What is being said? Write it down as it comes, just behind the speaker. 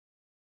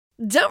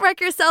Don't Wreck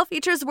Yourself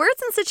features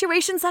words and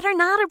situations that are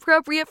not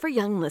appropriate for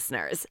young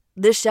listeners.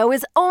 This show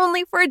is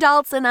only for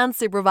adults and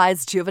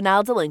unsupervised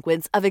juvenile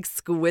delinquents of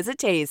exquisite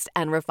taste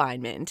and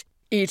refinement.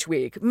 Each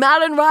week,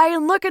 Matt and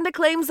Ryan look into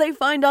claims they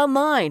find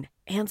online,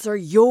 answer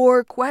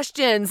your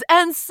questions,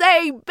 and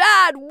say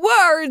bad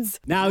words.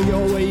 Now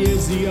your way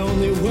is the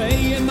only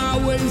way, and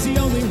my way's the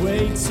only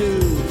way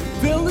too.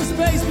 Fill the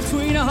space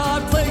between a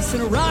hard place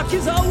and a rock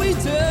is all we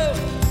do.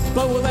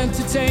 But we'll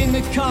entertain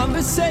the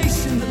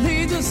conversation that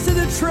leads us to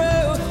the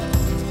truth.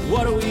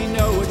 What do we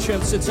know? We're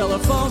trips to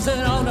telephones and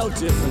all no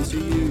different to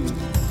you.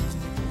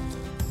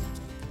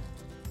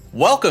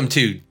 Welcome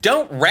to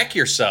Don't Wreck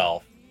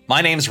Yourself.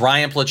 My name's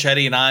Ryan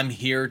Placetti, and I'm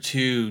here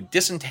to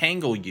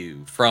disentangle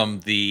you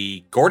from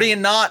the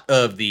Gordian knot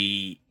of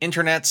the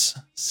internet's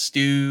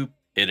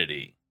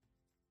stupidity.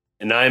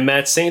 And I'm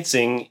Matt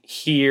Saintsing,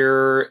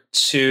 here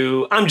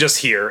to... I'm just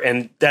here,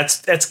 and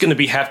that's going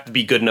to have to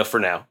be good enough for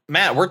now.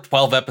 Matt, we're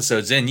 12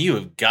 episodes in. You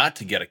have got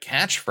to get a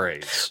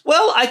catchphrase.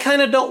 Well, I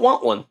kind of don't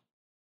want one.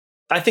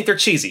 I think they're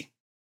cheesy.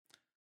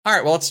 All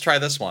right, well, let's try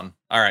this one.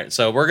 All right,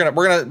 so we're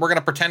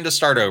gonna pretend to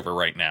start over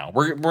right now.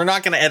 We're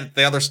not gonna edit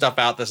the other stuff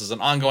out. This is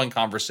an ongoing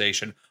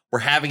conversation. We're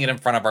having it in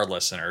front of our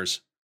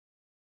listeners.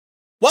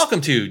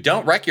 Welcome to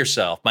Don't Wreck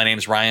Yourself. My name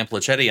is Ryan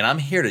Placetti, and I'm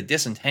here to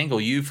disentangle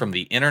you from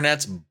the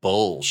internet's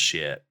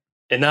bullshit.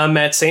 And I'm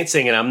Matt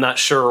Saintsing, and I'm not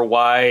sure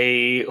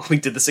why we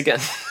did this again.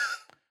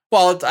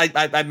 Well,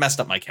 I messed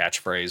up my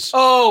catchphrase.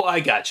 Oh, I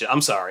gotcha.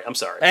 I'm sorry.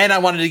 And I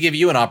wanted to give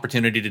you an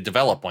opportunity to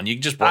develop one. You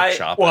can just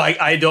workshop it.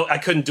 I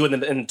couldn't do it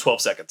in 12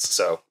 seconds.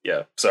 So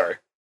yeah, sorry.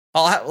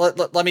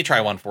 Let me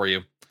try one for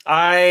you.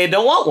 I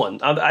don't want one.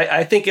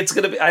 I think it's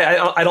gonna be.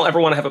 I don't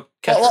ever want to have a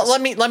catchphrase. Well,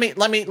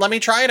 let me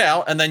try it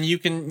out, and then you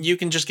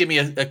can just give me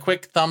a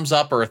quick thumbs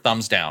up or a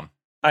thumbs down.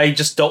 I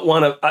just don't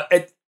want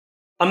to.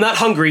 I'm not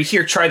hungry.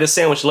 Here, try this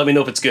sandwich. Let me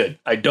know if it's good.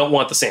 I don't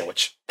want the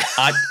sandwich.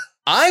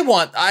 I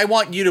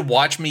want you to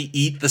watch me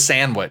eat the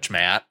sandwich,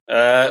 Matt.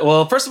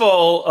 Well, first of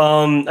all,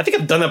 I think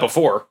I've done that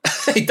before.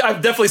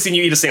 I've definitely seen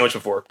you eat a sandwich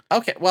before.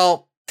 Okay,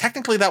 well,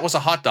 technically that was a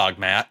hot dog,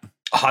 Matt.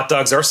 Hot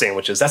dogs are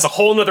sandwiches. That's a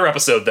whole nother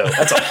episode, though.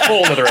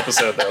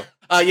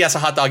 Yes, a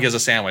hot dog is a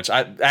sandwich.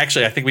 I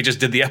think we just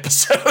did the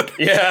episode.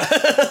 Yeah.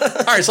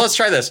 All right, so let's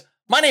try this.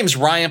 My name's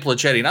Ryan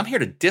Placetti, and I'm here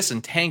to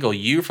disentangle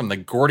you from the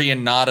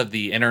Gordian knot of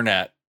the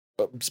internet.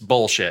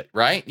 Bullshit,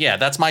 right? Yeah,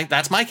 that's my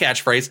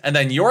catchphrase. And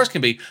then yours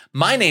can be,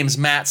 my name's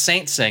Matt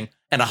Saintsing,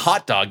 and a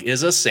hot dog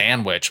is a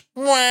sandwich.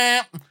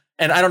 Wah.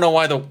 And I don't know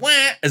why the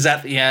wah is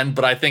at the end,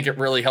 but I think it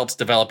really helps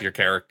develop your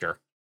character.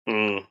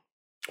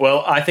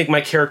 Well, I think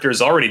my character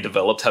is already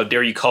developed. How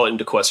dare you call it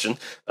into question?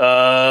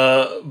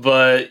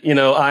 But you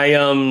know, I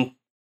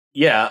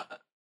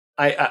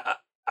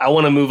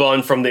want to move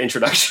on from the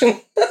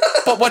introduction.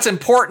 But what's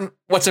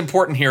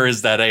important here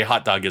is that a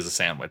hot dog is a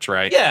sandwich,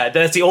 right? Yeah,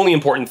 that's the only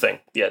important thing.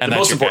 Yeah, and the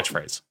that's most your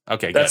important catchphrase.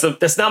 Okay,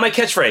 that's not my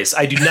catchphrase.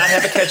 I do not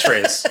have a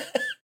catchphrase.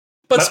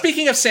 But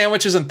speaking of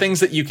sandwiches and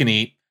things that you can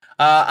eat,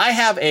 I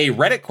have a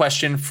Reddit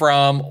question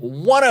from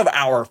one of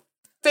our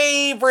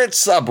favorite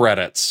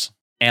subreddits.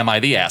 Am I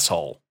the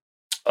asshole?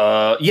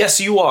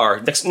 Yes, you are.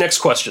 Next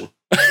question.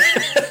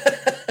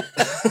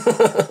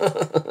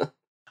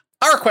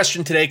 Our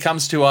question today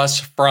comes to us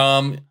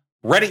from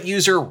Reddit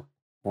user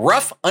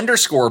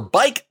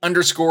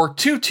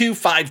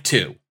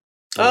rough_bike_2252.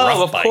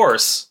 Oh, of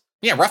course.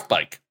 Yeah, rough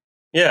bike.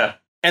 Yeah.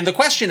 And the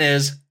question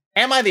is,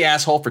 am I the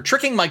asshole for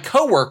tricking my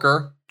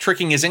coworker,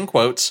 tricking is in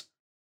quotes,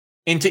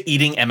 into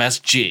eating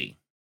MSG?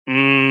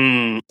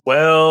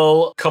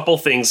 Well, couple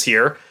things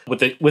here.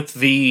 With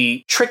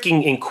the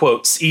tricking in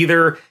quotes,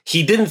 either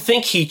he didn't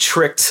think he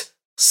tricked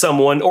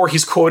someone, or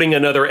he's quoting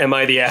another "Am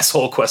I the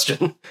asshole?"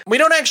 question. We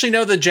don't actually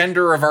know the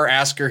gender of our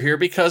asker here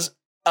because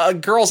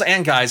girls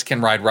and guys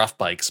can ride rough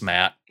bikes,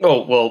 Matt.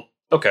 Oh, well,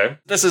 okay.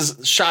 This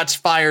is shots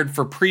fired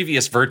for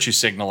previous virtue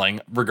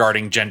signaling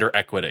regarding gender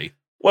equity.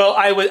 Well,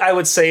 I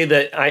would say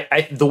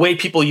that the way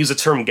people use the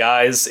term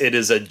guys, it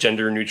is a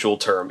gender neutral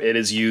term. It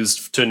is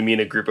used to mean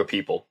a group of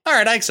people. All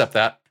right, I accept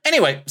that.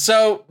 Anyway,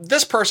 so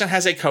this person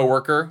has a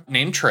coworker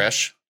named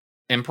Trish,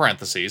 in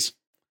parentheses,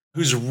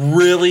 who's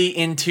really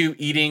into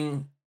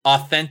eating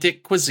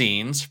authentic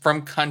cuisines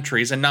from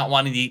countries and not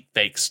wanting to eat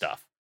fake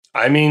stuff.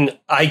 I mean,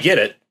 I get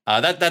it.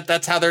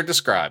 That's how they're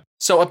described.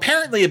 So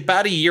apparently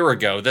about a year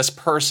ago, this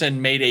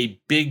person made a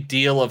big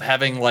deal of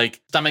having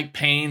like stomach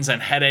pains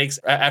and headaches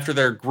after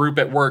their group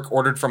at work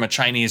ordered from a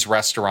Chinese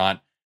restaurant.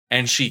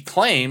 And she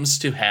claims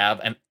to have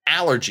an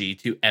allergy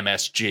to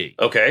MSG.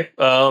 Okay.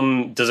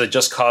 Does it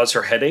just cause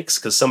her headaches?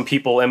 Because some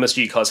people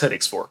MSG cause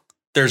headaches for.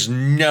 There's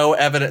no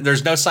evidence.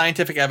 There's no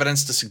scientific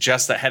evidence to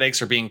suggest that headaches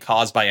are being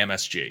caused by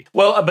MSG.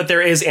 Well, but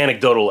there is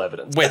anecdotal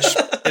evidence, which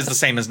is the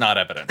same as not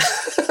evidence.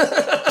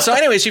 So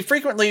anyway, she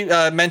frequently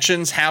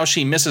mentions how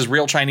she misses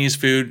real Chinese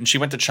food, and she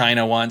went to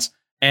China once.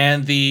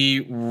 And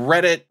the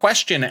Reddit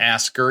question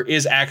asker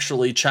is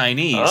actually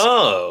Chinese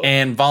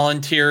and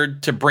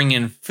volunteered to bring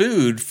in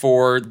food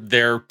for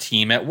their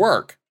team at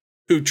work,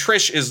 who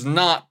Trish is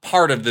not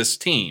part of this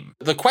team.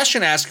 The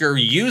question asker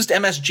used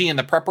MSG in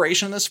the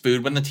preparation of this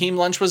food. When the team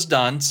lunch was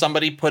done,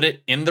 somebody put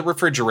it in the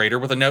refrigerator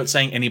with a note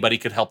saying anybody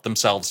could help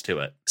themselves to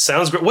it.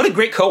 Sounds great. What a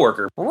great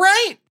coworker.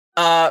 Right.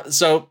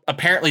 So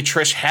apparently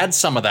Trish had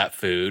some of that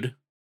food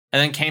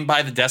and then came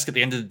by the desk at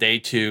the end of the day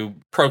to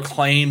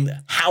proclaim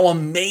how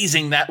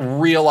amazing that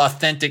real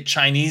authentic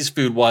Chinese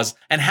food was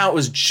and how it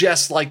was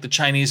just like the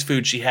Chinese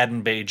food she had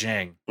in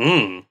Beijing.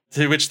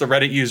 To which the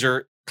Reddit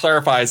user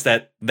clarifies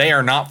that they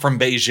are not from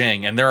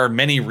Beijing and there are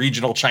many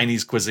regional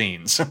Chinese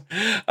cuisines.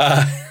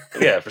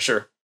 Yeah, for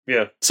sure.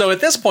 Yeah. So at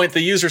this point,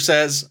 the user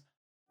says,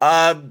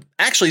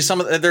 actually,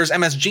 there's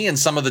MSG in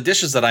some of the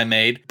dishes that I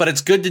made, but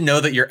it's good to know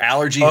that your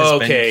allergy has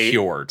been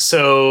cured.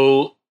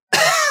 So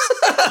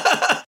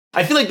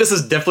I feel like this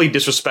is definitely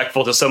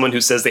disrespectful to someone who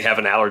says they have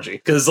an allergy,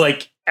 because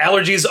like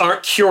allergies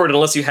aren't cured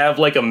unless you have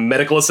like a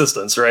medical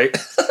assistance, right?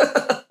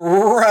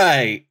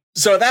 Right.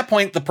 So at that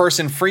point, the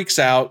person freaks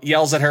out,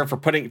 yells at her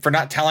for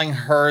not telling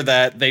her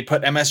that they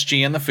put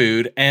MSG in the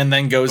food, and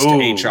then goes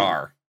to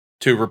HR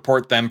to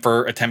report them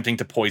for attempting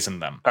to poison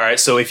them. All right.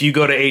 So if you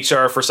go to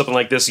HR for something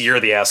like this, you're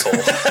the asshole.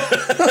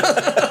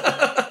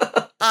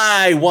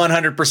 I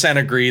 100%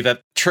 agree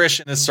that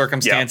Trish in this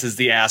circumstance is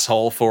the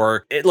asshole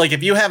for it. Like,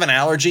 if you have an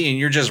allergy and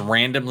you're just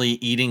randomly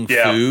eating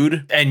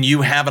food and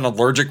you have an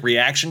allergic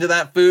reaction to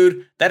that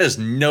food, that is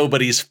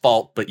nobody's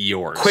fault but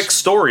yours. Quick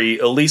story.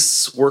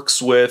 Elise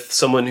works with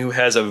someone who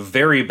has a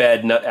very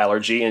bad nut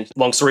allergy. And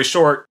long story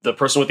short, the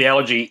person with the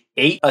allergy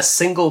ate a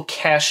single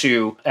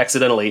cashew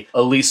accidentally.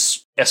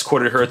 Elise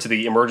escorted her to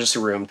the emergency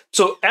room.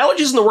 So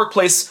allergies in the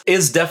workplace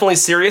is definitely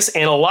serious,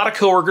 and a lot of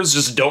coworkers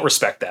just don't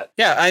respect that.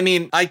 Yeah, I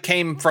mean, I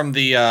came from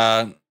the,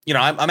 I'm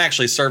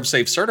actually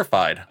ServSafe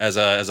certified as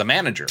a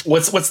manager.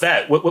 What's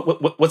that?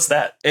 What's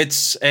that?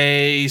 It's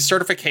a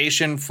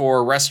certification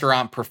for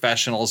restaurant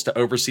professionals to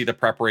oversee the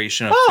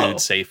preparation of food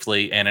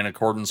safely and in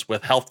accordance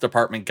with health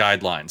department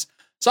guidelines.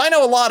 So I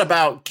know a lot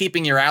about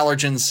keeping your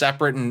allergens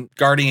separate and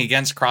guarding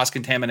against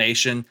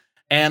cross-contamination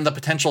and the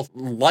potential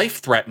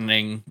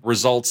life-threatening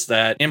results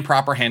that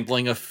improper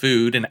handling of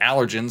food and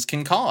allergens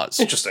can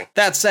cause. Interesting.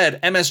 That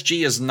said,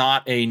 MSG is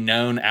not a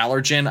known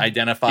allergen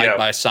identified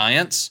by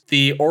science.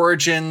 The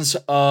origins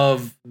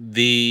of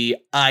the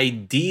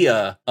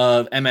idea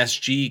of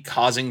MSG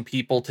causing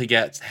people to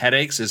get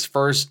headaches is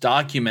first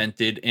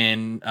documented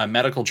in a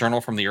medical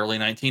journal from the early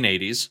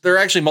 1980s. There are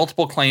actually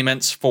multiple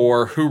claimants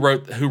for who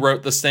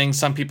wrote this thing.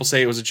 Some people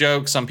say it was a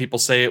joke. Some people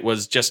say it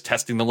was just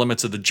testing the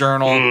limits of the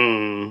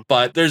journal.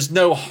 But there's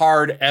no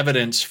hard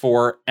evidence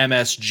for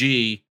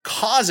MSG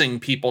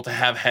causing people to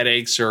have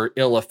headaches or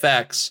ill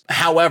effects.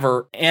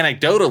 However,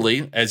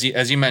 anecdotally, as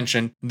you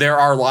mentioned, there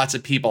are lots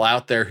of people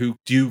out there who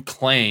do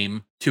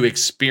claim to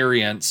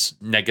experience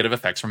negative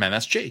effects from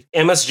MSG.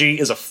 MSG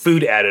is a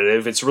food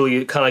additive. It's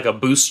really kind of like a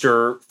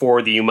booster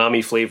for the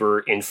umami flavor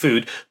in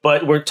food.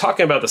 But we're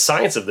talking about the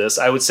science of this.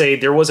 I would say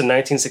there was a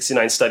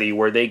 1969 study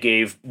where they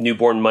gave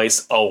newborn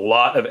mice a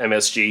lot of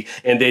MSG,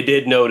 and they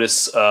did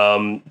notice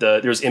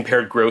there's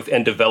impaired growth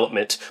and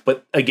development.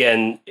 But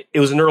again, it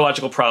was a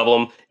neurological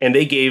problem, and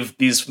they gave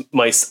these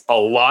mice a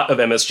lot of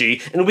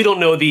MSG. And we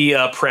don't know the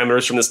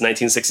parameters from this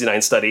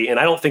 1969 study, and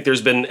I don't think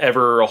there's been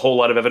ever a whole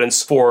lot of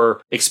evidence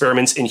for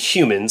experiments in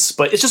humans,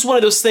 but it's just one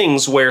of those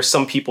things where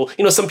some people,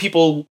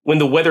 when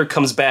the weather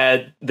comes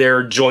bad,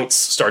 their joints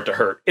start to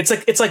hurt. It's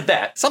like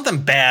that.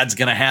 Something bad's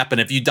going to happen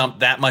if you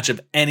dump that much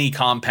of any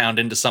compound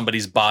into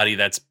somebody's body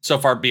that's so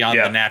far beyond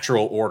the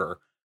natural order.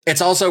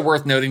 It's also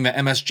worth noting that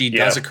MSG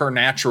does occur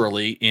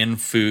naturally in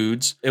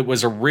foods. It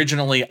was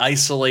originally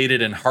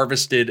isolated and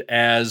harvested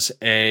as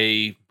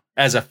a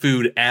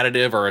food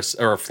additive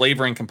or a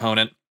flavoring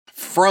component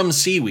from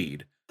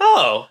seaweed.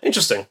 Oh,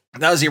 interesting.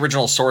 That was the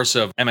original source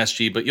of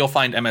MSG, but you'll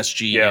find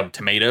MSG in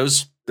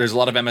tomatoes. There's a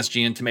lot of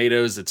MSG in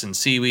tomatoes. It's in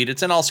seaweed.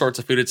 It's in all sorts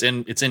of food. It's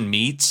in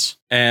meats,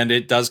 and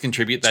it does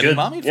contribute that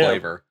umami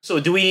flavor. So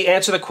do we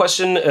answer the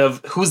question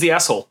of who's the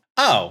asshole?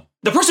 Oh.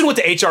 The person with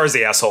the HR is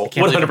the asshole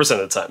 100% of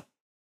the time.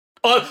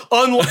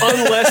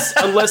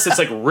 Unless it's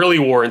like really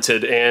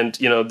warranted, and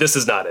this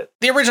is not it.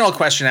 The original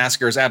question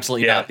asker is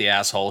absolutely not the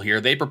asshole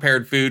here. They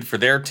prepared food for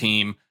their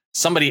team.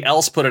 Somebody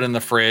else put it in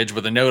the fridge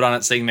with a note on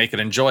it saying they could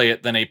enjoy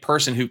it. Then a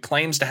person who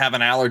claims to have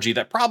an allergy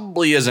that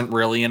probably isn't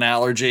really an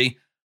allergy,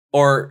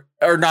 or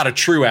not a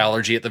true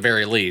allergy at the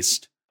very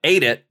least,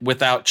 ate it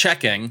without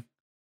checking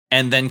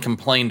and then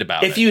complained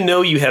about it. If you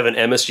know you have an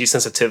MSG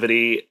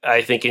sensitivity,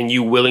 I think, and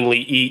you willingly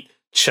eat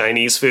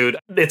Chinese food,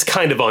 it's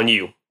kind of on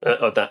you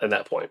at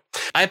that point.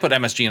 I put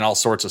MSG in all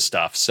sorts of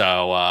stuff.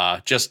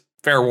 So just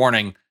fair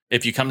warning.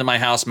 If you come to my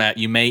house, Matt,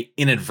 you may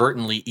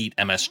inadvertently eat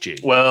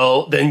MSG.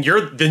 Well, then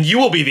you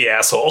will be the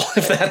asshole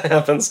if that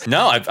happens.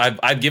 No,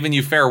 I've given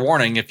you fair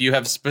warning. If you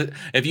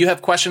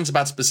have questions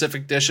about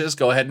specific dishes,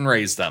 go ahead and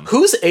raise them.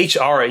 Who's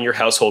HR in your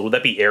household? Would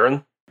that be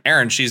Aaron?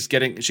 Erin,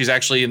 she's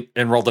actually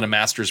enrolled in a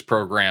master's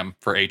program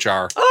for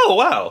HR. Oh,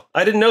 wow.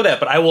 I didn't know that,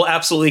 but I will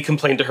absolutely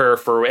complain to her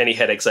for any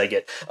headaches I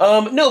get.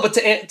 No, but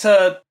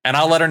to and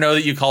I'll let her know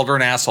that you called her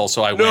an asshole,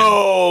 so I win.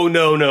 No.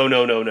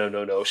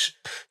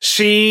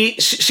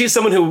 She's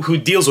someone who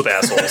deals with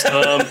assholes.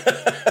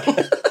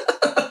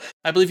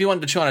 I believe you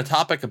wanted to chew on a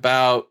topic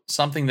about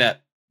something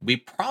that we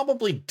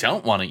probably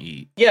don't want to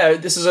eat. Yeah,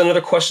 this is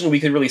another question we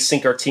could really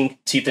sink our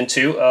teeth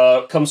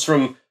into. Comes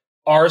from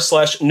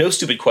r/no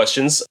stupid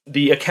questions.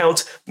 The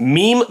account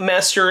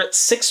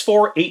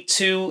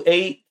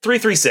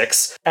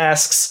mememaster648283336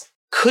 asks,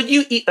 could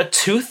you eat a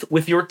tooth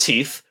with your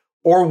teeth,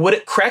 or would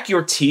it crack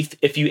your teeth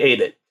if you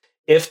ate it?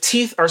 If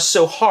teeth are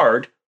so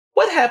hard,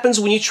 what happens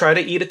when you try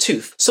to eat a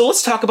tooth? So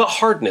let's talk about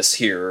hardness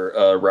here,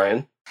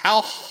 Ryan.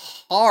 How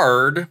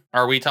hard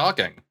are we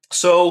talking?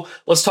 So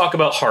let's talk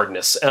about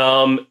hardness.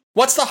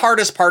 What's the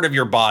hardest part of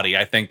your body,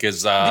 I think,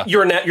 is...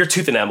 Your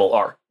tooth enamel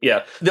are.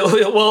 Yeah.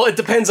 Well, it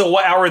depends on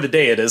what hour of the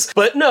day it is.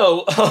 But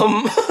no,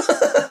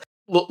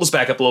 let's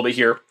back up a little bit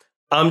here.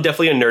 I'm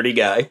definitely a nerdy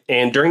guy.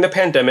 And during the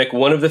pandemic,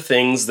 one of the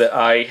things that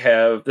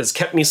that's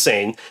kept me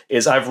sane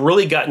is I've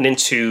really gotten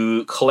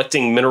into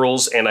collecting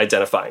minerals and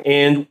identifying.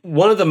 And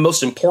one of the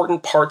most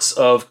important parts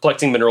of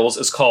collecting minerals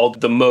is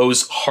called the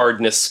Mohs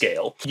hardness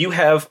scale. You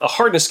have a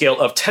hardness scale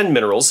of 10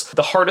 minerals.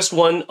 The hardest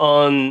one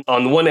on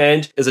one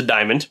end is a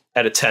diamond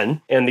at a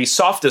 10. And the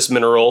softest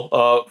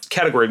mineral,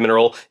 category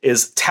mineral,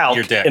 is talc.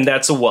 Your dick. And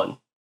that's a 1.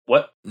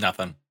 What?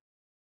 Nothing.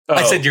 Oh.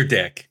 I said your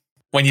dick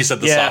when you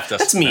said the softest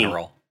that's mean.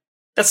 mineral.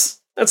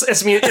 It's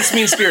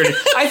mean spirited.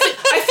 I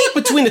think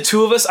between the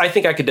two of us, I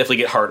think I could definitely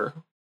get harder.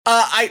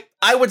 I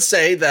would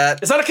say that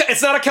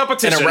it's not a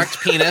competition. An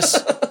erect penis.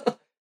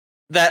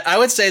 I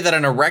would say that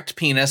an erect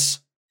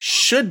penis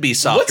should be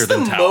softer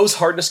than talc. What's the Mohs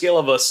hardness scale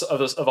of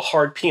a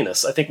hard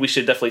penis? I think we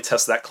should definitely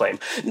test that claim.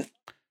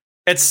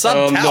 It's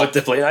sub talc. No,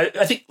 definitely. I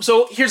think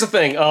so. Here's the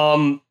thing.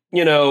 A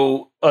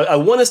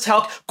 1 is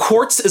talc.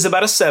 Quartz is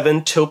about a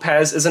 7.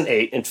 Topaz is an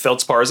 8, and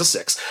feldspar is a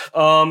 6.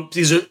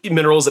 These are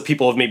minerals that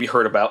people have maybe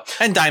heard about.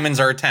 And diamonds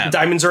are a 10.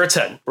 Diamonds are a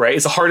 10, right?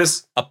 It's the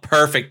hardest. A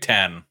perfect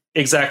 10.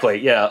 Exactly.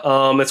 Yeah.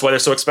 That's why they're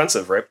so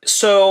expensive, right?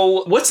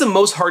 So, what's the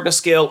Mohs hardness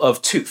scale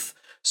of tooth?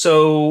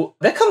 So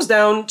that comes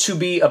down to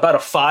be about a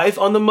 5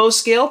 on the Mohs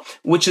scale,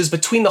 which is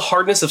between the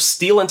hardness of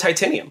steel and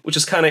titanium, which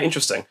is kind of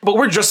interesting. But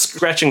we're just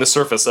scratching the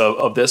surface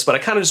of this, but I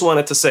kind of just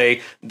wanted to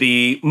say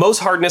the Mohs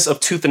hardness of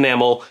tooth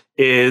enamel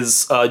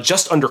is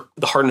just under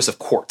the hardness of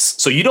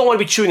quartz. So you don't want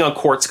to be chewing on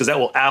quartz because that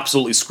will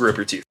absolutely screw up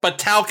your teeth. But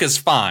talc is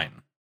fine.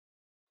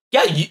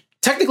 Yeah,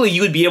 technically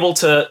you would be able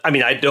to,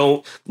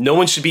 no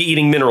one should be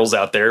eating minerals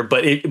out there,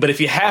 but if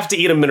you have to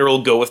eat a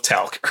mineral, go with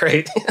talc,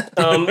 right?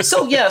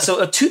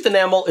 So a tooth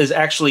enamel is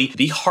actually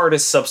the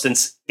hardest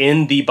substance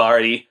in the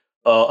body,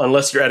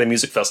 unless you're at a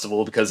music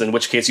festival, because in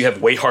which case you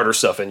have way harder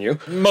stuff in you.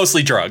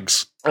 Mostly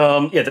drugs.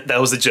 That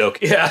was the joke.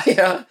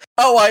 Yeah.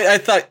 Oh, I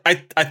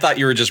thought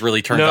you were just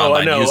really turned on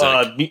by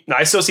music.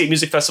 I associate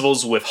music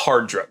festivals with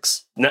hard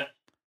drugs. No.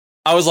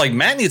 I was like,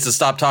 Matt needs to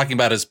stop talking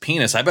about his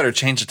penis. I better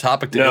change the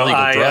topic to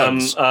illegal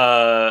drugs.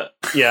 I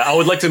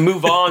would like to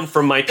move on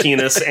from my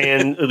penis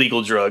and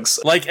illegal drugs.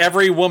 Like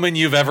every woman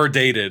you've ever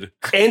dated.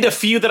 And a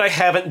few that I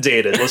haven't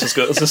dated. Let's just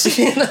go.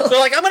 They're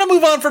like, I'm going to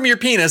move on from your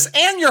penis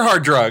and your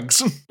hard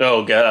drugs.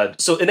 Oh, God.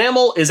 So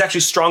enamel is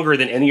actually stronger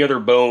than any other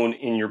bone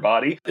in your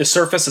body. The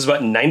surface is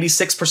about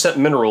 96%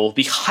 mineral,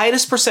 the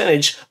highest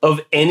percentage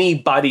of any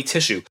body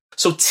tissue.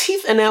 So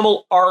teeth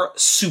enamel are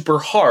super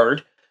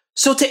hard.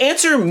 So to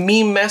answer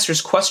Meme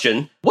Master's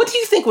question, what do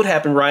you think would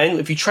happen, Ryan,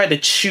 if you tried to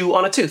chew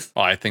on a tooth?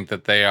 Well, I think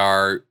that they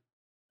are,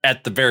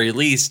 at the very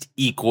least,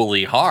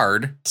 equally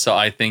hard. So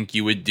I think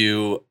you would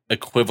do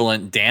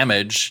equivalent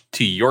damage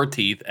to your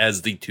teeth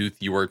as the tooth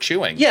you are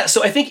chewing. Yeah,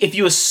 so I think if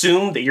you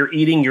assume that you're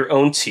eating your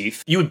own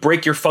teeth, you would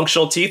break your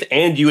functional teeth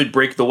and you would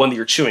break the one that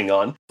you're chewing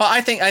on. Well,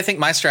 I think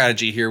my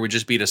strategy here would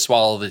just be to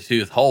swallow the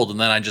tooth whole and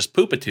then I just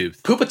poop a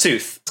tooth. Poop a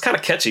tooth. It's kind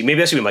of catchy. Maybe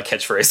that should be my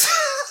catchphrase.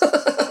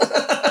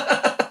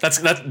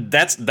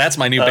 That's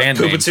my new band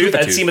name. Poop-a-tooth.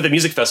 I'd see him at the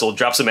music festival.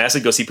 Drop some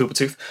acid. Go see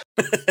Poop-a-tooth.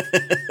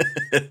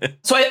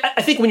 So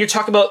I think when you're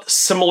talking about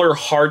similar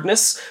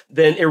hardness,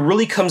 then it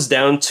really comes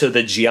down to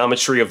the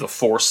geometry of the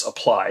force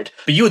applied.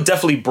 But you would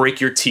definitely break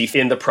your teeth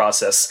in the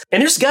process.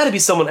 And there's got to be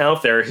someone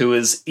out there who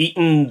has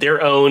eaten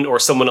their own or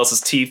someone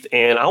else's teeth.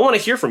 And I want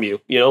to hear from you.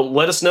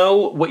 Let us know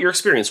what your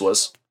experience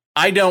was.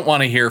 I don't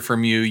want to hear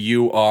from you.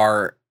 You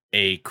are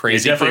a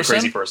crazy person. Definitely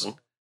a crazy person.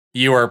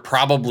 You are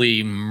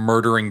probably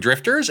murdering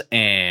drifters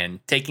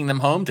and taking them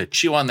home to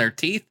chew on their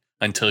teeth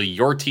until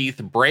your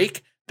teeth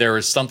break. There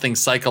is something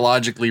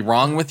psychologically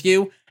wrong with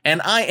you,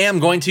 and I am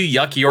going to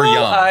yuck your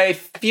yum. I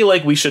feel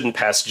like we shouldn't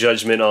pass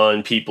judgment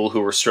on people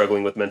who are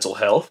struggling with mental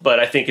health, but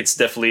I think it's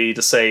definitely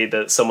to say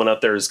that someone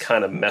out there is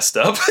kind of messed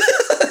up.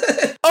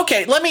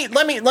 Okay, let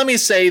me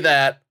say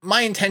that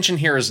my intention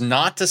here is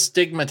not to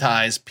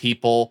stigmatize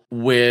people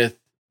with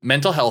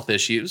mental health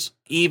issues,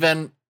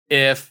 even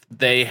if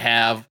they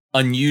have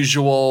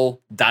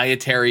unusual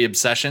dietary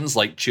obsessions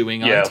like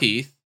chewing on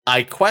teeth.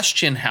 I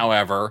question,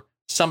 however,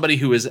 somebody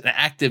who is an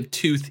active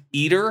tooth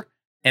eater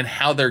and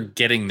how they're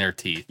getting their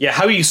teeth. Yeah,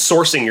 how are you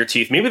sourcing your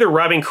teeth? Maybe they're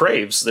robbing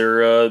craves.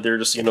 They're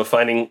just,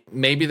 finding...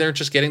 Maybe they're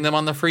just getting them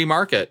on the free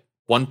market,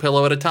 one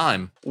pillow at a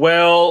time.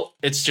 Well...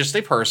 It's just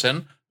a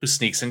person who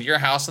sneaks into your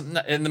house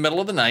in the middle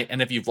of the night,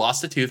 and if you've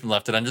lost a tooth and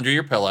left it under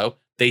your pillow,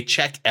 they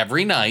check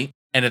every night,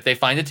 and if they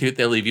find a tooth,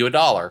 they leave you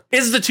 $1.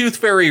 Is the tooth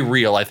fairy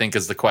real, I think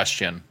is the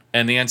question.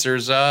 And the answer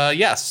is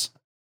yes.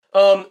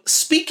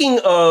 Speaking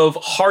of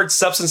hard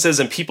substances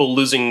and people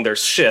losing their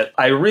shit,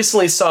 I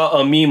recently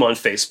saw a meme on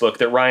Facebook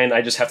that, Ryan,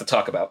 I just have to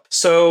talk about.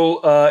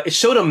 So it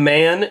showed a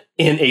man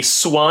in a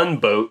swan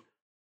boat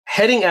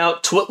heading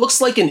out to what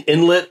looks like an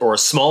inlet or a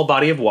small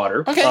body of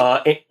water.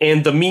 Okay.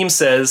 And the meme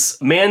says,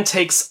 man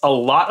takes a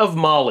lot of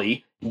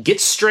Molly,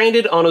 gets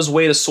stranded on his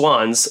way to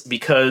swans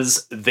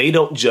because they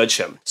don't judge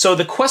him. So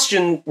the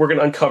question we're going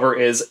to uncover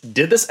is,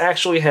 did this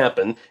actually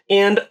happen?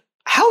 And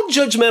how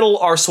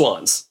judgmental are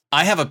swans?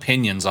 I have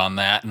opinions on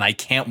that, and I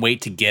can't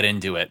wait to get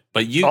into it.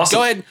 But you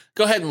Awesome.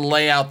 go ahead and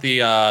lay out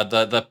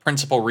the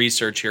principal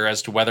research here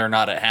as to whether or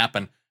not it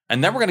happened,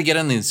 and then we're gonna get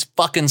into these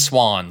fucking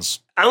swans.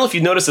 I don't know if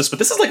you noticed this, but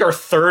this is like our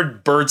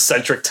third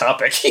bird-centric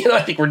topic.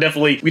 I think we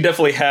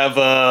definitely have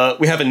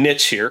a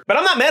niche here. But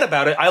I'm not mad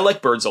about it. I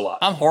like birds a lot.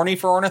 I'm horny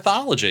for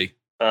ornithology.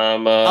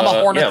 I'm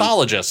a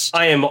ornithologist.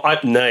 I'm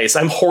nice.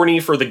 I'm horny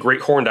for the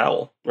great horned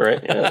owl. All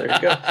right, yeah, there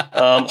you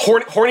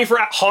go. Horny for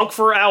honk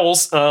for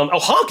owls.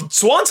 Honk,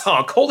 swans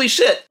honk. Holy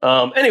shit.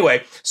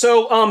 Anyway,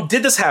 so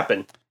did this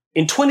happen?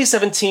 In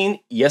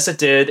 2017, yes, it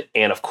did.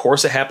 And of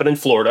course, it happened in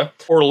Florida.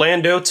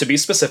 Orlando, to be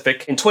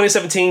specific. In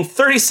 2017,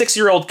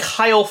 36-year-old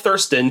Kyle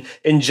Thurston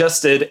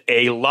ingested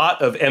a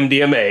lot of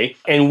MDMA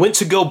and went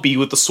to go be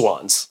with the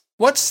swans.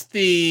 What's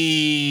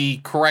the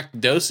correct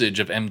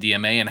dosage of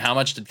MDMA, and how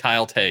much did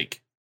Kyle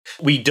take?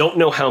 We don't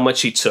know how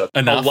much he took.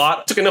 Enough? A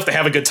lot. Took enough to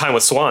have a good time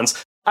with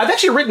swans. I've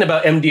actually written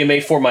about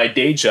MDMA for my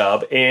day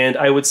job, and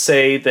I would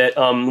say that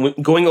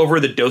going over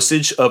the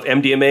dosage of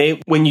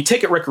MDMA, when you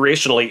take it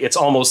recreationally, it's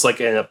almost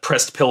like in a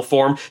pressed pill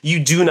form. You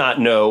do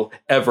not know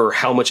ever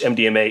how much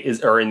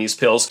MDMA are in these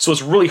pills, so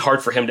it's really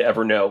hard for him to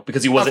ever know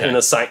because he wasn't in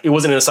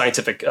a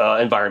scientific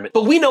environment.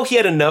 But we know he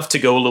had enough to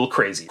go a little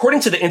crazy. According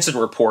to the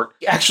incident report,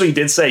 he actually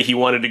did say he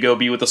wanted to go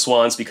be with the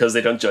swans because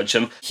they don't judge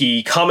him.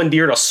 He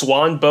commandeered a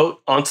swan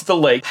boat onto the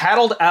lake,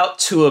 paddled out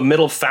to a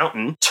middle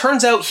fountain.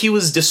 Turns out he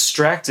was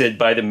distracted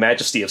by the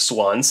majesty of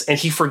swans, and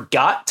he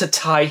forgot to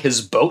tie his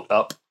boat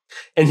up.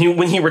 And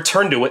when he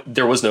returned to it,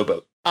 there was no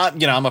boat.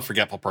 I'm a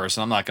forgetful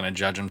person. I'm not going to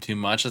judge him too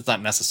much. It's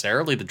not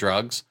necessarily the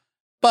drugs.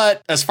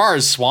 But as far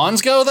as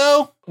swans go,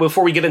 though...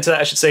 Before we get into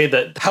that, I should say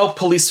that how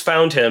police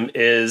found him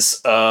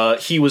is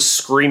he was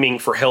screaming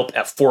for help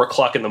at 4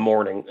 o'clock in the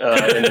morning.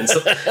 And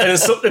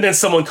then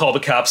someone called the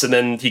cops, and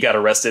then he got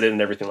arrested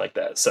and everything like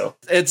that. So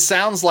it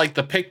sounds like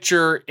the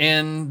picture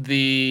in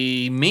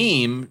the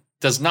meme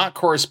does not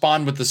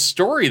correspond with the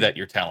story that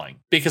you're telling,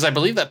 because I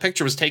believe that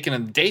picture was taken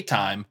in the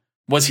daytime.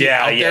 Was he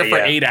out there for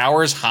 8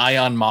 hours high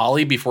on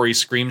Molly before he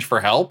screamed for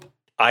help?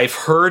 I've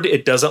heard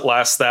it doesn't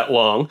last that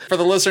long. For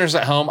the listeners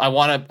at home,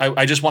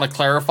 I just want to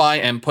clarify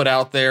and put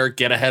out there,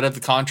 get ahead of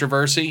the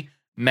controversy.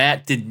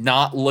 Matt did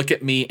not look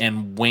at me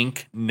and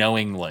wink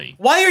knowingly.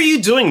 Why are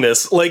you doing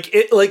this? Like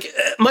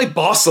my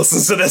boss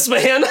listens to this,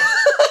 man.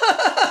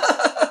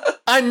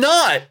 I'm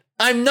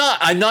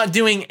not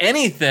doing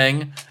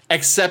anything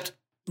except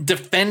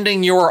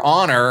defending your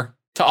honor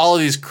to all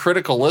of these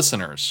critical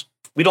listeners.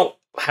 We don't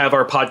have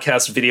our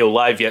podcast video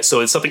live yet,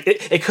 so it's something.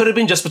 It could have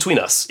been just between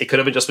us.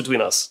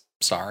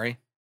 Sorry.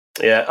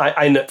 Yeah,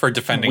 I know. For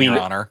defending your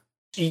honor.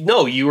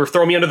 No, you were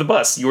throwing me under the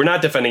bus. You were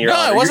not defending your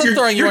honor. No, I wasn't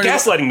throwing you under the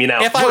bus. You're gaslighting me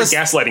now.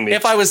 Gaslighting me.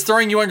 If I was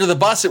throwing you under the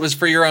bus, it was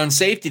for your own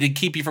safety to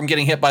keep you from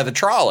getting hit by the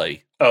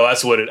trolley. Oh,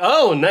 that's what it...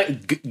 Oh,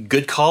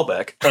 good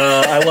callback.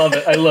 I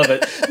love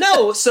it.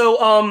 No,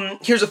 so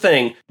here's the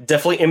thing.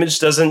 Definitely image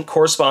doesn't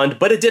correspond,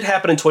 but it did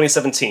happen in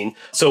 2017,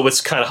 so it's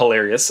kind of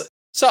hilarious.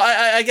 So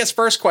I guess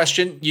first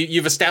question,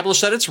 you've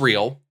established that it's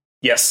real.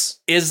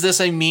 Yes. Is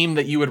this a meme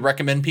that you would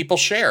recommend people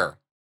share?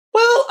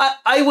 Well,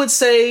 I would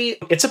say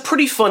it's a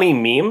pretty funny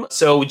meme.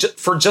 So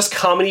for just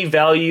comedy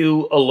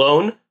value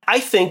alone, I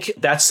think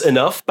that's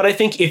enough. But I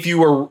think if you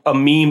were a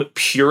meme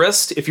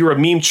purist, if you're a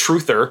meme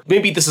truther,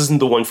 maybe this isn't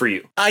the one for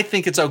you. I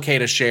think it's okay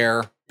to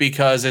share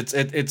because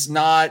it's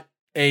not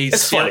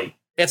funny.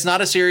 It's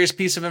not a serious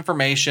piece of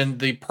information.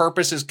 The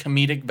purpose is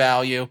comedic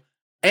value.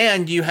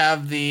 And you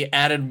have the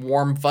added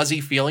warm,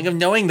 fuzzy feeling of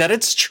knowing that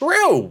it's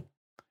true.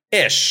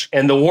 Ish.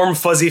 And the warm,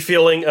 fuzzy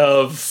feeling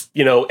of,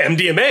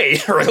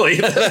 MDMA, really.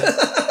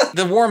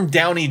 The warm,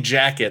 downy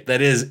jacket that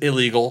is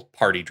illegal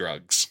party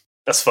drugs.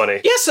 That's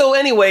funny. Yeah, so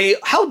anyway,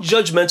 how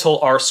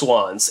judgmental are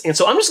swans? And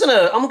so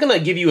I'm gonna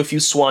give you a few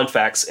swan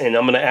facts, and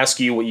I'm gonna ask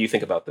you what you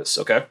think about this,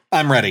 okay?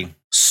 I'm ready.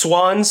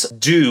 Swans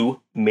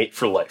do mate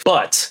for life,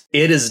 but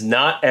it is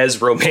not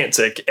as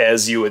romantic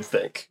as you would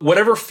think.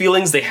 Whatever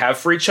feelings they have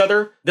for each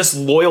other, this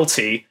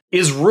loyalty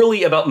is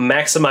really about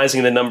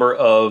maximizing the number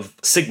of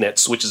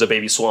cygnets, which is a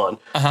baby swan,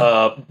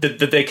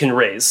 that they can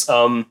raise.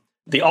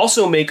 They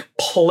also make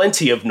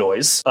plenty of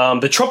noise.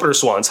 The trumpeter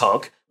swans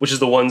honk, which is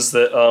the ones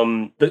that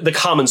the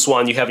common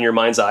swan you have in your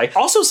mind's eye.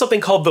 Also something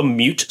called the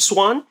mute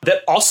swan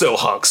that also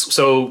honks.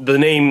 So the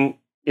name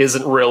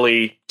isn't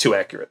really too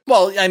accurate.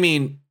 Well, I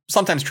mean,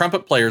 sometimes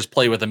trumpet players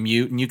play with a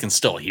mute and you can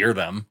still hear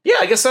them. Yeah,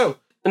 I guess so.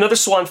 Another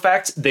swan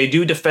fact, they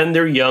do defend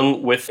their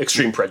young with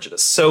extreme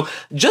prejudice. So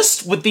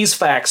just with these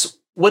facts,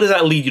 what does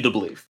that lead you to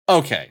believe?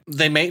 Okay,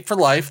 they mate for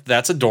life.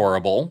 That's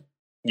adorable.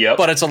 Yep.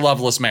 But it's a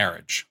loveless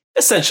marriage.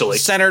 Essentially.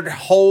 Centered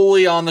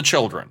wholly on the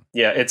children.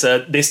 Yeah,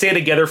 they stay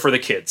together for the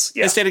kids.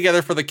 Yeah. They stay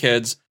together for the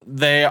kids.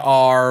 They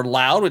are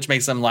loud, which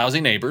makes them lousy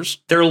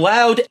neighbors. They're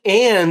loud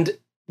and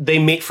they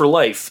mate for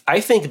life.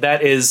 I think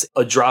that is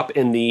a drop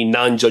in the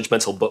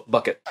non-judgmental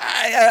bucket.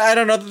 I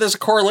don't know that there's a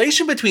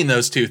correlation between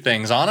those two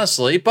things,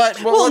 honestly. But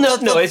no.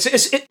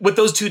 It's with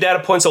those 2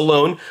 data points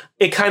alone,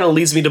 it kind of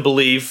leads me to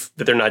believe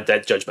that they're not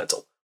that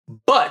judgmental.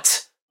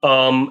 But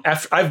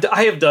after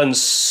I have done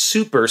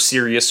super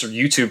serious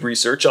YouTube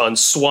research on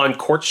swan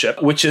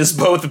courtship, which is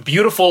both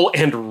beautiful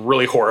and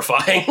really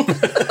horrifying.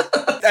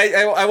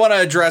 I want to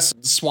address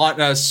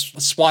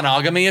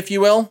swanogamy, if you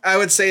will. I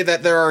would say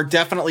that there are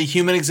definitely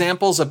human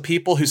examples of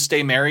people who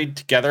stay married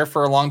together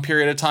for a long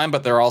period of time,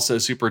 but they're also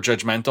super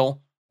judgmental.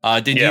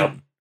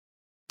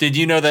 Did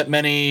you know that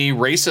many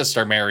racists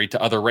are married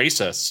to other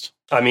racists?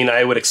 I mean,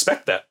 I would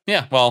expect that.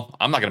 Yeah, well,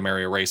 I'm not going to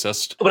marry a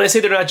racist. When I say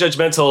they're not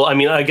judgmental, I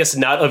mean, I guess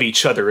not of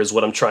each other is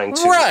what I'm trying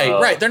to...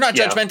 Right. They're not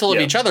judgmental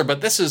of each other,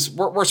 but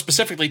we're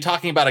specifically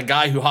talking about a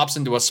guy who hops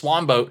into a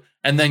swan boat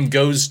and then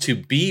goes to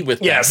be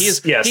with them.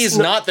 He's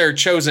not their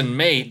chosen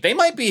mate. They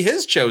might be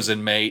his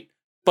chosen mate,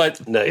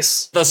 but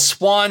nice. The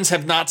swans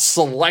have not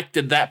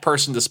selected that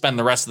person to spend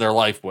the rest of their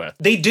life with.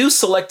 They do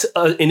select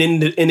an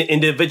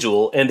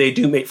individual, and they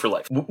do mate for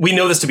life. We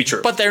know this to be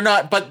true. But they're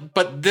not.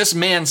 But this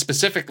man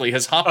specifically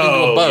has hopped into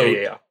a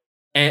boat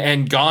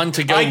and gone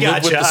to go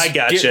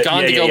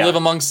live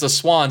amongst the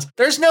swans.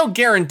 There's no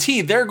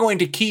guarantee they're going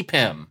to keep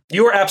him.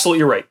 You are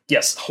absolutely right.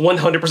 Yes,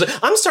 100%.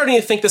 I'm starting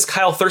to think this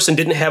Kyle Thurston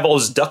didn't have all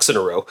his ducks in a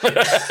row.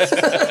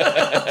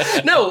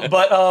 No,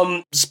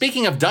 but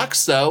speaking of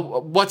ducks,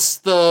 though, what's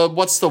the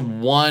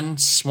one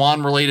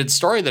swan-related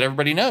story that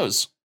everybody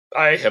knows?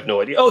 I have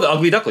no idea. Oh, the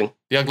ugly duckling.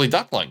 The ugly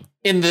duckling.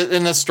 In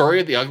the story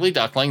of the ugly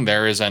duckling,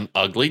 there is an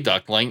ugly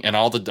duckling, and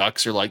all the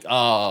ducks are like,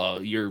 "Oh,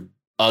 you're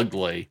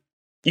ugly.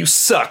 You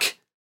suck."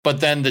 But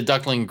then the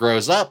duckling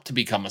grows up to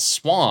become a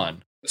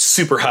swan.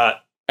 Super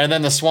hot. And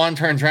then the swan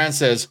turns around and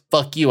says,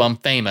 "Fuck you, I'm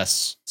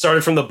famous."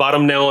 Started from the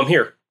bottom, now I'm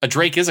here. A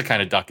drake is a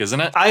kind of duck, isn't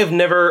it? I have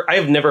never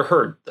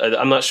heard.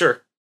 I'm not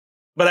sure.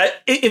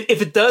 But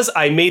if it does,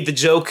 I made the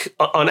joke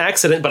on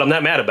accident, but I'm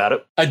not mad about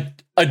it.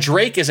 A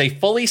drake is a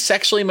fully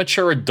sexually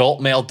mature adult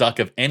male duck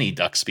of any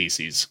duck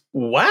species.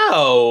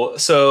 Wow.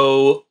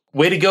 So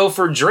way to go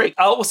for Drake.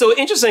 Oh, so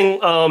interesting.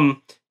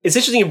 It's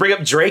interesting you bring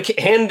up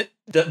Drake and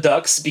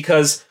ducks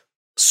because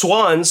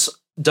swans,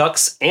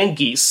 ducks, and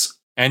geese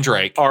and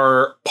Drake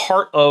are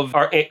part of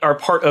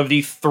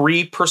the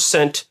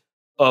 3%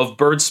 of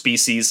bird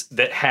species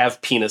that have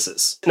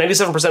penises.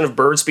 97% of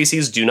bird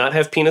species do not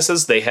have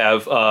penises. They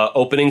have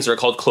openings that are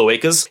called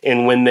cloacas,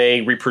 and when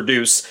they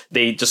reproduce,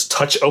 they just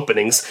touch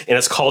openings, and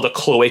it's called a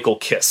cloacal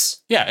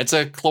kiss. Yeah, it's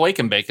a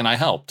cloacan bake, and I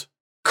helped.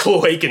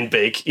 Cloacan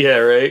bake, yeah,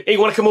 right. Hey, you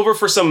want to come over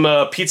for some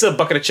pizza,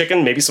 bucket of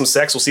chicken, maybe some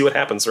sex? We'll see what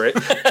happens, right?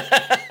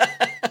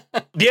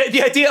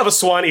 The idea of a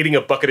swan eating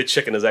a bucket of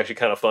chicken is actually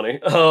kind of funny.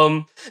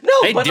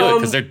 They do it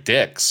because they're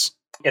dicks,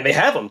 and they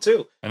have them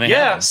too. And they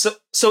have them.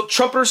 So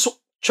trumpeter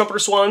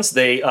swans,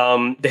 they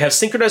have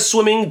synchronized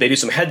swimming. They do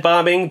some head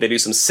bobbing. They do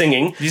some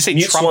singing. Did you say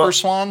trumpeter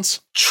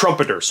swans?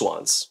 Trumpeter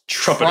swans.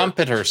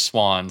 Trumpeter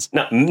swans.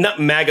 Not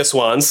MAGA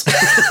swans.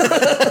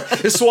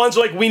 The swans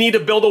are like, we need to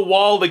build a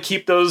wall to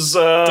keep those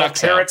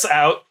parrots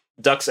out.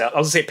 Ducks out. I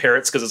was gonna say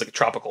parrots because it's like a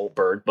tropical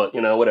bird, but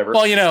whatever.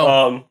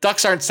 Well,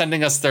 ducks aren't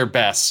sending us their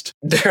best.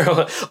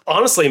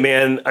 Honestly,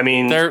 man, I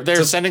mean,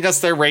 they're sending us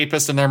their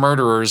rapists and their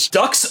murderers.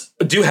 Ducks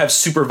do have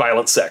super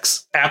violent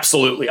sex.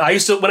 Absolutely.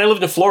 When I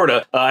lived in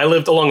Florida, I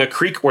lived along a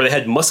creek where they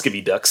had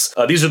Muscovy ducks.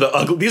 These are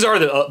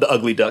the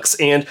ugly ducks.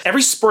 And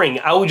every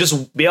spring, I would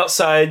just be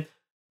outside,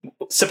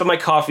 sipping my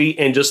coffee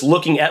and just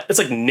looking at, it's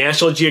like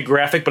National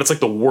Geographic, but it's like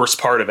the worst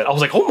part of it. I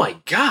was like, oh my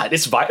God,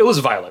 it was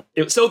violent.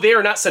 So they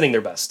are not sending their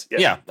best.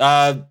 Yeah.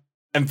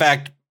 In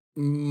fact,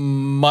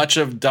 much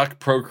of duck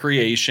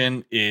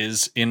procreation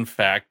is in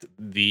fact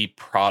the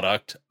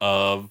product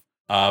of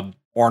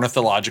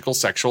ornithological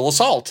sexual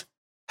assault.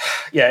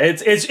 Yeah,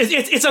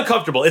 it's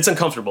uncomfortable. It's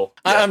uncomfortable.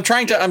 Yeah. I'm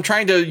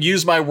trying to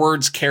use my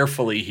words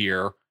carefully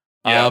here.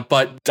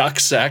 But duck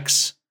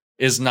sex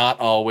is not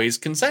always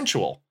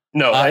consensual.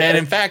 No, and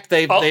in fact,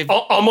 they've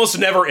almost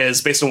never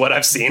is based on what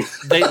I've seen.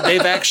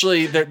 they've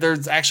actually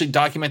there's actually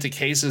documented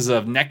cases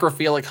of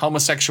necrophilic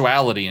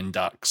homosexuality in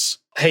ducks.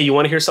 Hey, you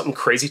want to hear something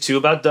crazy too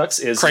about ducks?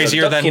 Is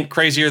crazier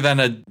than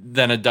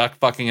a duck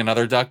fucking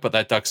another duck, but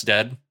that duck's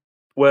dead.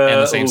 Well,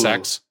 and the same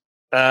sex.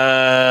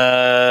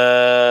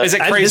 Is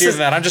it crazier than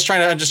that? I'm just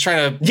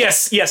trying to.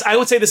 Yes, I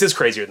would say this is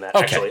crazier than that.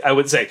 Okay. Actually, I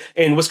would say.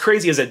 And what's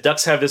crazy is that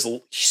ducks have this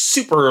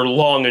super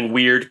long and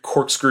weird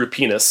corkscrew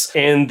penis,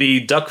 and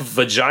the duck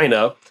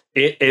vagina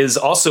It is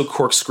also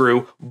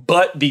corkscrew,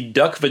 but the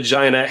duck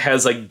vagina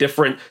has like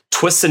different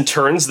twists and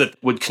turns that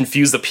would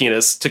confuse the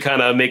penis to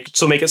kind of make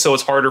it so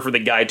it's harder for the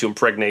guy to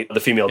impregnate the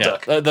female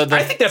duck.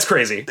 I think that's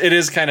crazy. It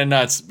is kind of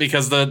nuts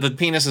because the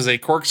penis is a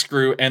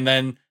corkscrew and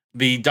then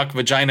the duck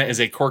vagina is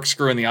a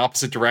corkscrew in the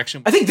opposite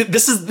direction. I think that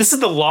this is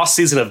the lost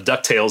season of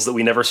DuckTales that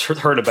we never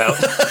heard about.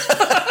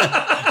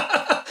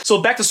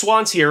 So back to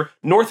swans here.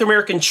 North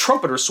American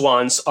trumpeter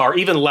swans are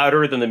even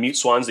louder than the mute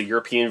swans, the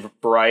European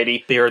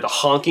variety. They are the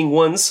honking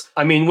ones.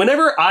 I mean,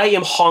 whenever I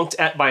am honked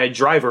at by a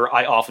driver,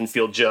 I often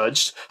feel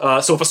judged.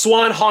 So if a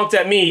swan honked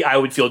at me, I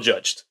would feel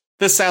judged.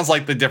 This sounds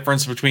like the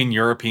difference between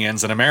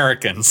Europeans and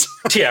Americans.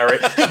 Yeah,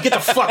 right. Get the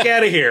fuck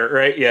out of here,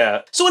 right?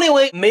 Yeah. So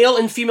anyway, male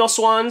and female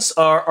swans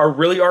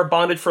are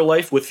bonded for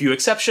life with few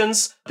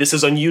exceptions. This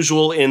is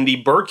unusual in the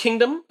bird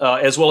kingdom,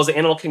 as well as the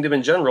animal kingdom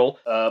in general.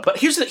 But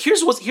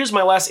here's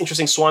my last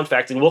interesting swan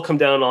fact, and we'll come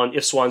down on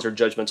if swans are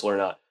judgmental or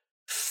not.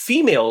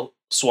 Female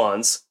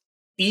swans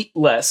eat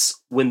less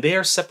when they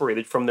are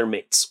separated from their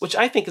mates, which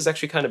I think is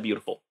actually kind of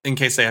beautiful. In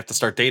case they have to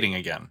start dating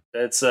again.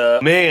 That's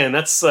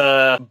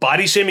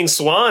body shaming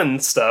swan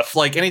stuff.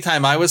 Like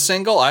anytime I was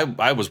single,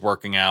 I was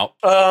working out.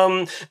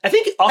 I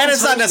think, and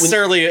it's not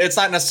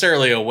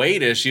necessarily a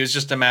weight issue. It's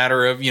just a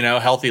matter of,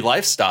 healthy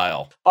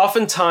lifestyle.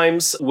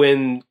 Oftentimes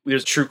when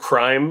there's a true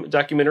crime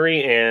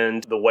documentary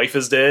and the wife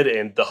is dead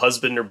and the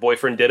husband or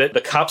boyfriend did it,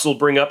 the cops will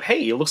bring up,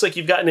 hey, it looks like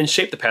you've gotten in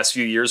shape the past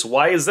few years.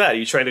 Why is that? Are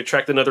you trying to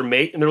attract another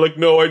mate? And they're like,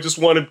 no, I just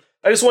wanted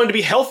to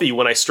be healthy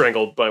when I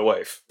strangled my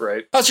wife,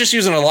 right? I was just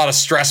using a lot of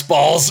stress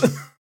balls.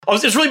 I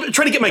was just really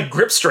trying to get my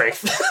grip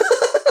strength.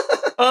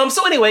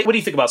 So anyway, what do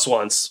you think about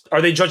swans? Are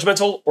they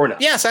judgmental or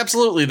not? Yes,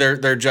 absolutely. They're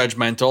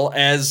judgmental.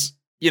 As,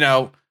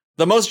 the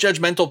most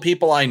judgmental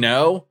people I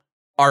know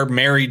are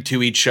married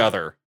to each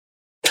other.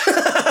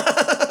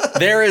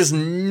 There is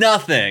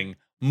nothing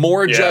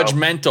more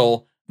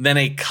judgmental than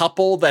a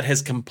couple that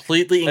has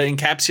completely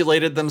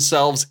encapsulated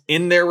themselves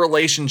in their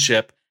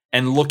relationship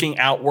and looking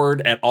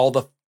outward at all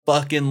the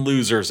fucking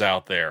losers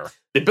out there.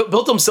 They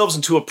built themselves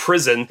into a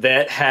prison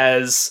that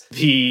has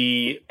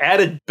the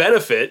added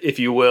benefit, if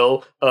you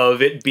will,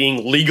 of it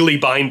being legally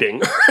binding.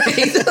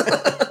 Right?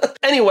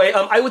 Anyway,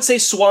 I would say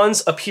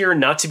swans appear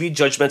not to be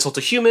judgmental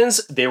to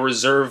humans. They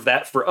reserve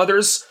that for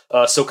others.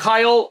 So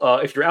Kyle,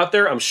 if you're out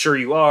there, I'm sure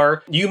you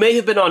are, you may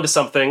have been onto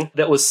something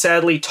that was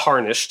sadly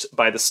tarnished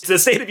by the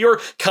state of your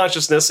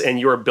consciousness and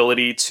your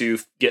ability to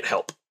get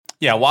help.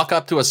 Yeah, walk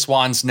up to a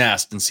swan's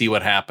nest and see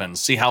what happens.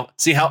 See how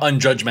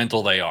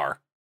unjudgmental they are.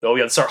 Oh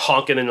yeah, start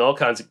honking and all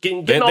kinds of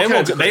getting all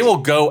kinds of crazy. They will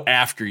go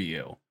after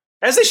you.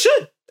 As they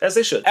should. As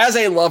they should. As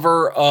a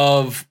lover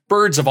of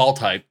birds of all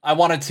type, I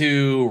wanted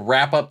to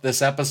wrap up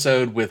this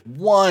episode with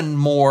one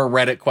more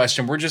Reddit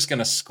question. We're just going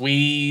to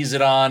squeeze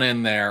it on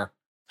in there.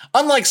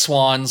 Unlike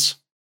swans,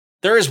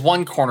 there is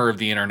one corner of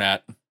the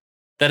internet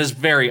that is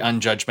very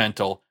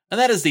unjudgmental, and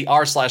that is the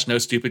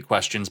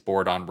r/NoStupidQuestions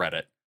board on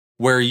Reddit,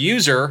 where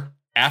user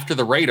After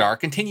the Radar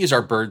continues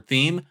our bird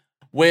theme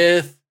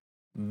with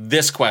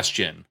this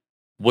question.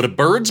 Would a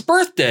bird's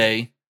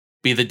birthday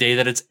be the day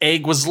that its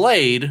egg was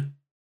laid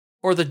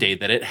or the day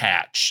that it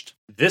hatched?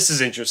 This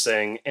is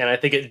interesting, and I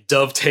think it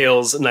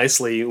dovetails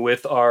nicely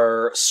with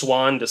our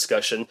swan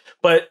discussion.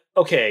 But,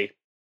 okay,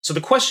 so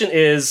the question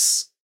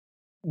is,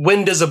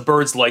 when does a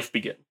bird's life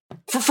begin?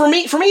 For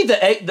me,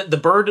 the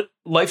bird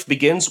life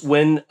begins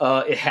when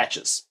it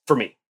hatches, for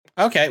me.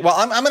 Okay, well,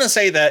 I'm going to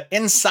say that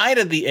inside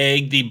of the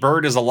egg, the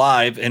bird is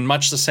alive in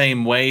much the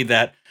same way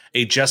that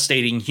a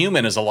gestating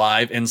human is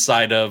alive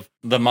inside of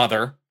the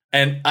mother.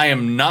 And I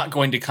am not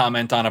going to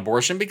comment on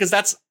abortion because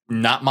that's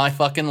not my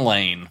fucking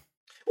lane.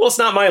 Well, it's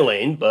not my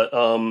lane, but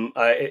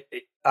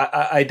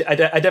I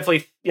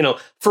definitely,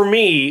 for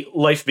me,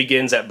 life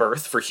begins at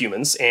birth for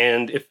humans,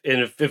 and if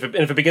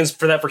it begins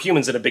for that for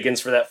humans, then it begins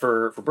for that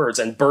for birds,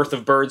 and birth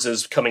of birds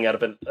is coming out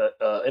of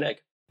an egg.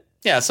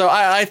 Yeah, so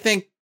I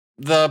think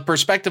the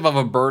perspective of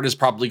a bird is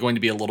probably going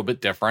to be a little bit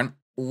different.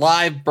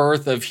 Live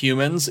birth of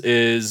humans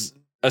is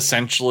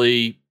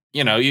essentially,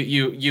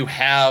 you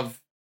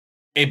have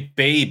a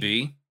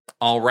baby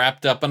all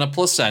wrapped up in a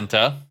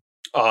placenta,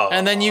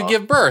 and then you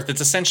give birth.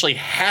 It's essentially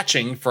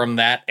hatching from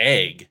that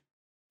egg.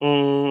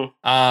 In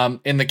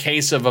the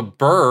case of a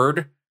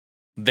bird,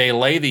 they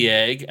lay the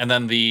egg, and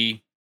then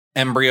the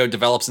embryo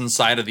develops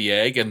inside of the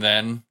egg, and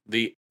then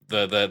the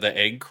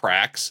egg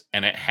cracks,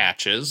 and it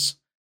hatches,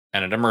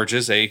 and it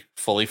emerges a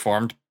fully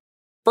formed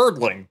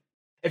birdling.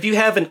 If you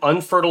have an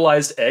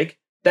unfertilized egg,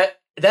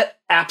 that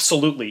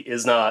absolutely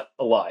is not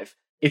alive.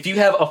 If you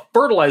have a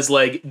fertilized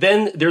egg,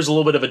 then there's a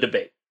little bit of a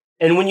debate.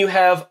 And when you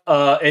have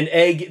an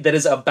egg that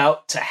is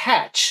about to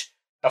hatch,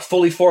 a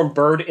fully formed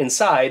bird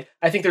inside,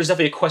 I think there's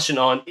definitely a question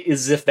on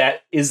is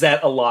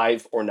that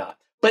alive or not.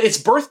 But its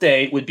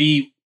birthday would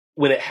be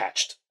when it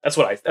hatched. That's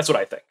what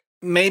I think.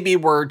 Maybe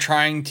we're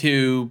trying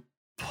to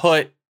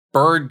put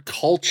bird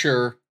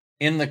culture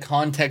in the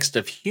context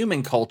of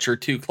human culture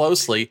too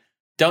closely.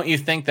 Don't you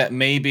think that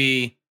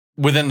maybe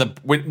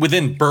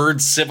within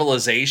bird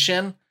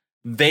civilization,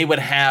 they would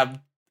have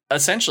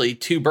essentially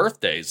two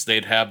birthdays?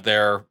 They'd have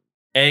their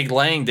egg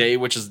laying day,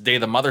 which is the day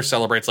the mother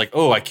celebrates, like,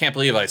 oh, I can't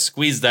believe I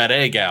squeezed that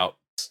egg out.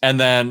 And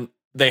then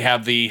they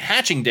have the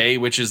hatching day,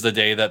 which is the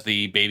day that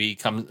the baby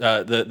comes,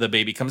 the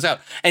baby comes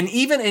out. And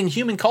even in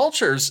human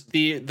cultures,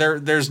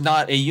 there's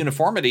not a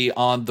uniformity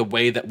on the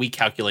way that we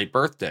calculate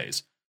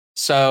birthdays.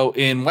 So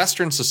in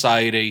Western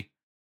society,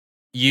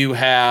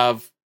 you're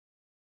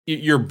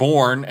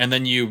born and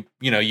then you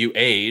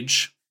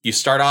age. You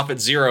start off at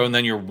 0 and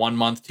then you're 1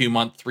 month, 2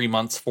 months, 3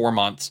 months, 4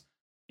 months.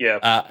 Yeah.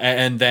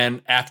 And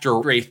then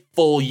after a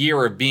full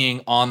year of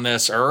being on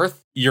this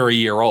earth, you're a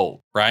year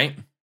old, right?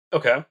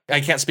 Okay.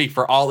 I can't speak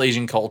for all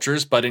Asian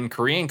cultures, but in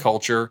Korean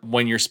culture,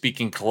 when you're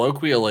speaking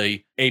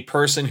colloquially, a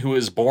person who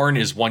is born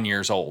is 1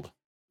 year old.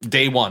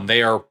 Day one,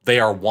 they are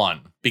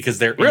one because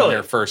they're in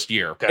their first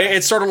year. Okay.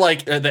 It's sort of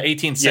like the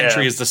 18th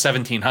century is the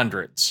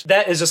 1700s.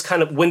 That is just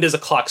kind of, when does a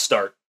clock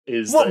start?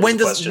 When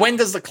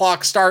does the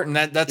clock start? And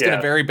that's going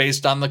to vary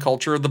based on the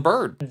culture of the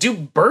bird. Do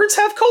birds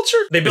have culture?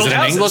 They build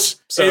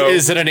houses.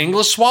 Is it an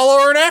English swallow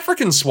or an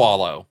African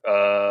swallow?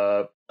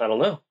 I don't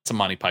know. It's a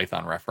Monty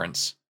Python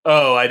reference.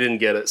 Oh, I didn't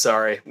get it.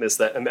 Sorry. Missed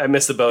that. I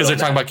missed the boat. Because they're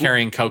talking about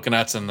carrying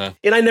coconats and the...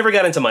 And I never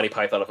got into Monty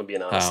Python, if I'm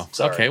being honest. Oh,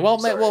 sorry. Okay.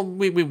 Well,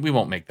 we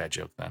won't make that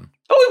joke then.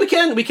 Oh, we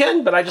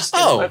can, but I just...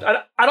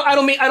 Oh. I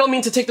don't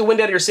mean to take the wind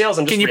out of your sails.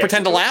 Can you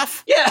pretend to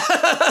laugh? Yeah.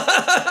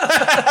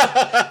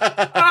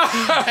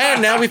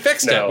 And now we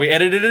fixed it. We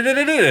edited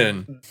it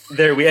in.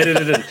 There, we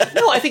edited it in.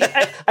 No, I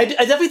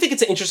definitely think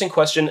it's an interesting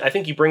question. I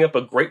think you bring up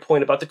a great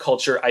point about the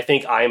culture. I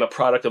think I am a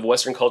product of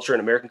Western culture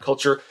and American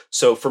culture.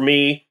 So for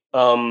me,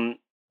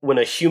 when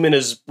a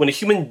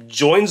human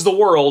joins the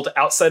world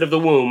outside of the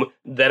womb,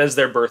 that is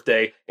their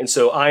birthday. And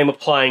so I am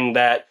applying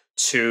that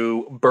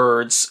to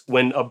birds.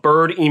 When a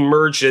bird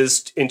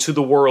emerges into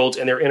the world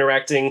and they're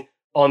interacting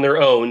on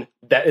their own,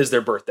 that is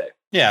their birthday.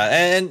 Yeah,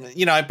 and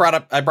I brought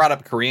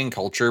up Korean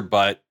culture,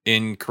 but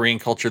in Korean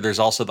culture, there's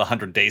also the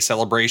 100-day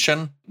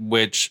celebration,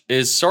 which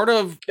is sort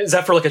of... Is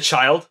that for like a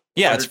child?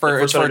 Yeah, it's for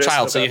a child.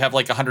 Okay. So you have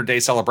like a 100-day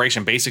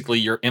celebration. Basically,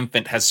 your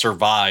infant has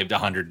survived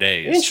 100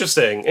 days.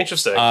 Interesting.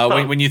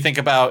 When you think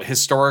about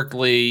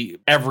historically,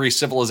 every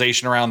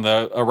civilization around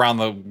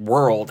the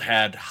world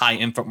had high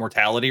infant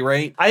mortality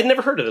rate. I had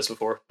never heard of this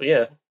before, but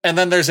yeah. And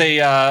then there's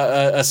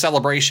a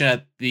celebration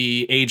at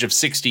the age of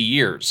 60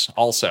 years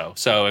also.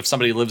 So if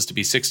somebody lives to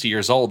be 60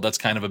 years old, that's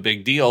kind of a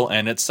big deal,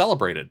 and it's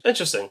celebrated.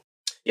 Interesting.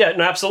 Yeah,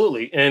 no,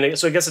 absolutely. And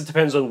so I guess it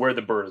depends on where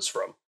the bird is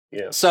from.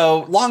 Yeah.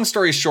 So long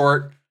story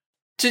short,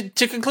 to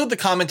conclude the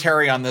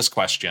commentary on this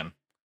question,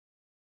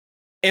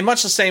 in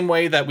much the same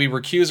way that we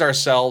recuse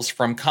ourselves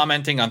from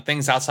commenting on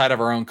things outside of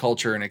our own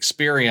culture and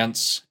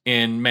experience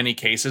in many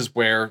cases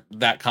where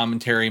that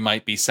commentary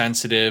might be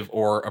sensitive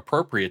or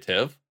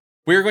appropriative,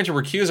 we are going to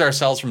recuse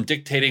ourselves from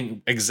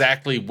dictating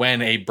exactly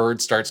when a bird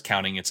starts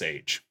counting its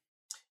age.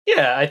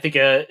 Yeah, I think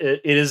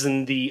it is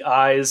in the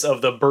eyes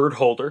of the bird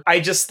holder. I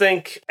just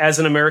think, as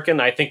an American,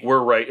 I think we're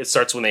right. It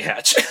starts when they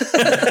hatch.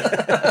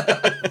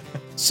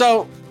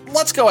 So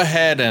let's go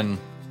ahead and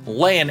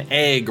lay an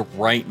egg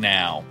right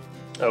now.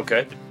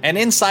 Okay. And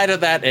inside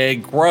of that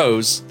egg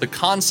grows the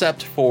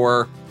concept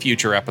for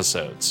future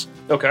episodes.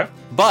 Okay.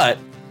 But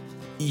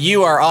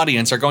you, our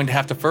audience, are going to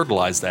have to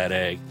fertilize that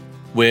egg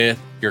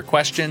with your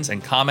questions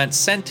and comments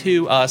sent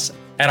to us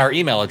at our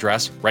email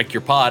address,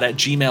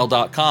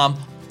 wreckyourpod@gmail.com,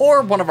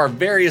 or one of our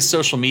various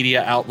social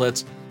media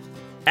outlets,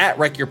 at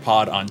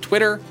wreckyourpod on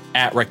Twitter,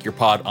 at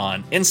wreckyourpod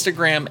on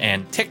Instagram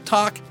and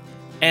TikTok,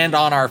 and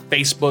on our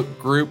Facebook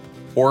group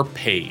or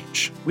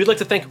page. We'd like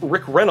to thank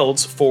Rick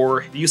Reynolds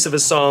for the use of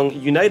his song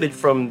United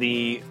from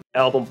the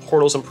album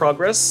Portals in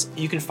Progress.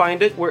 You can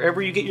find it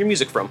wherever you get your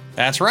music from.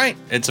 That's right.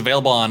 It's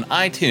available on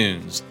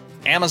iTunes,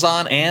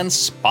 Amazon, and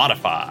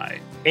Spotify.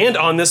 And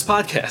on this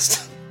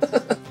podcast.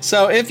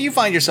 So if you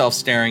find yourself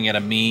staring at a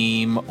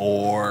meme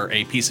or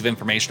a piece of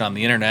information on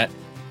the internet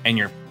and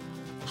you're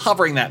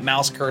hovering that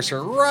mouse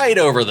cursor right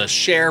over the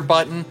share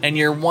button and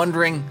you're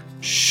wondering,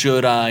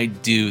 should I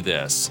do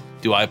this?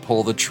 Do I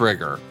pull the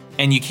trigger?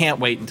 And you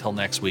can't wait until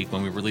next week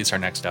when we release our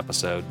next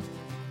episode,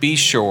 be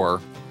sure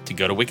to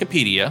go to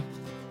Wikipedia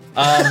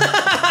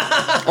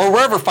or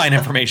wherever fine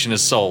information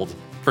is sold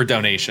for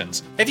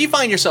donations. If you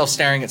find yourself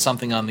staring at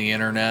something on the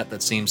internet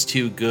that seems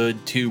too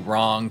good, too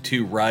wrong,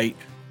 too right,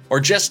 or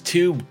just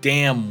too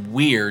damn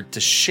weird to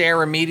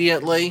share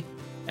immediately,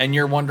 and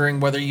you're wondering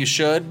whether you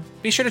should,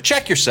 be sure to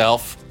check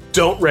yourself.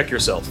 Don't wreck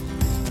yourself.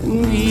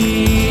 We